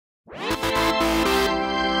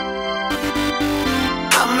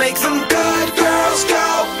make them good girls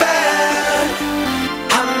go bad.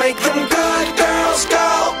 I make them good girls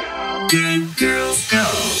go. Good girls go.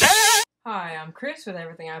 Hi, I'm Chris with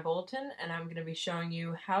Everything iBulletin, and I'm going to be showing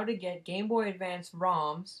you how to get Game Boy Advance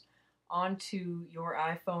ROMs onto your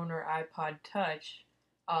iPhone or iPod Touch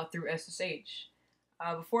through SSH.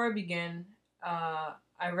 Before I begin,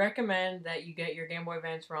 I recommend that you get your Game Boy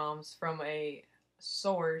Advance ROMs from a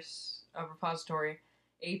source, a repository,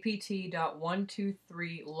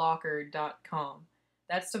 apt.123locker.com.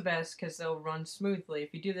 That's the best because they'll run smoothly.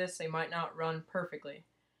 If you do this, they might not run perfectly.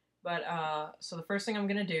 But, so the first thing I'm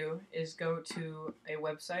going to do is go to a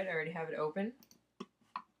website. I already have it open.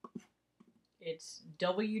 It's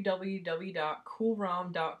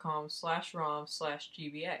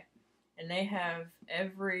www.coolrom.com/rom/GBA. And they have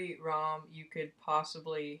every ROM you could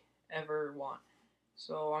possibly ever want.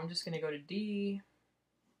 So I'm just going to go to D,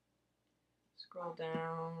 scroll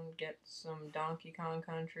down, get some Donkey Kong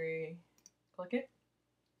Country, click it.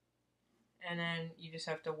 And then you just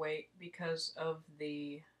have to wait because of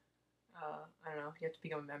the I don't know, you have to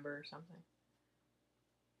become a member or something.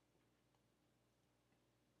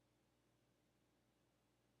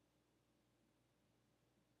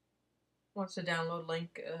 Once the download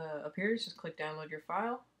link appears, just click download your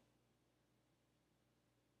file.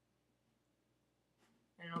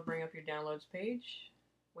 And it'll bring up your downloads page.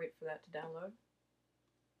 Wait for that to download.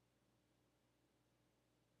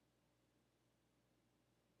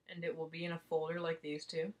 And it will be in a folder like these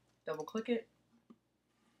two. Double click it.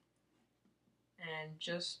 And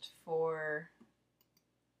just for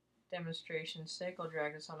demonstration's sake, I'll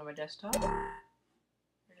drag this onto my desktop. There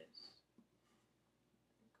it is.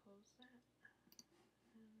 Close that.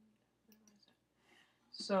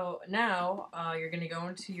 So now you're going to go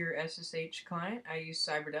into your SSH client. I use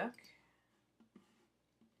CyberDuck.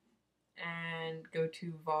 And go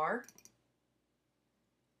to var.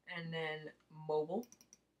 And then mobile.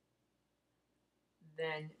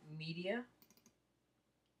 Then media.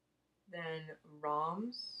 Then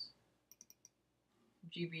ROMS,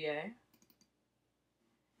 GBA,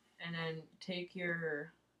 and then take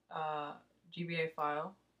your GBA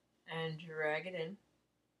file and drag it in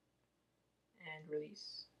and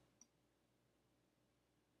release.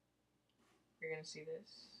 You're going to see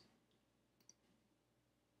this.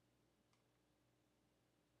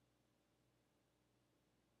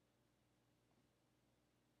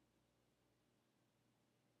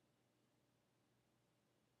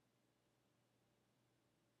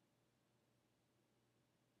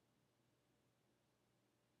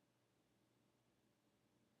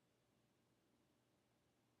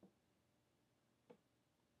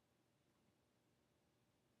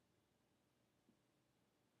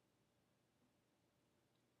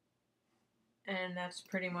 And that's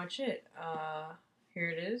pretty much it. Here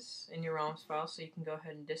it is in your ROMs file, so you can go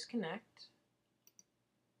ahead and disconnect.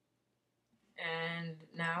 And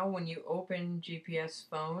now when you open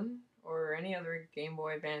gpSPhone or any other Game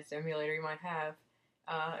Boy Advance emulator you might have,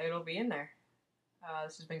 it'll be in there.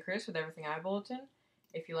 This has been Chris with Everything iBulletin.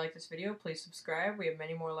 If you like this video, please subscribe. We have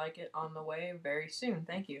many more like it on the way very soon.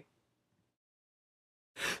 Thank you.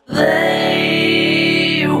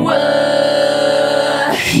 They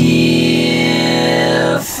were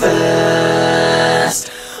here first.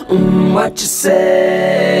 What you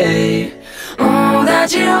say?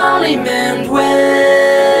 That you only meant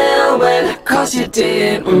well, 'cause you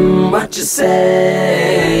did. What you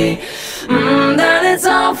say? That it's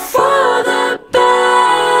all for the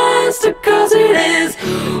best, 'cause it is.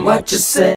 What you say?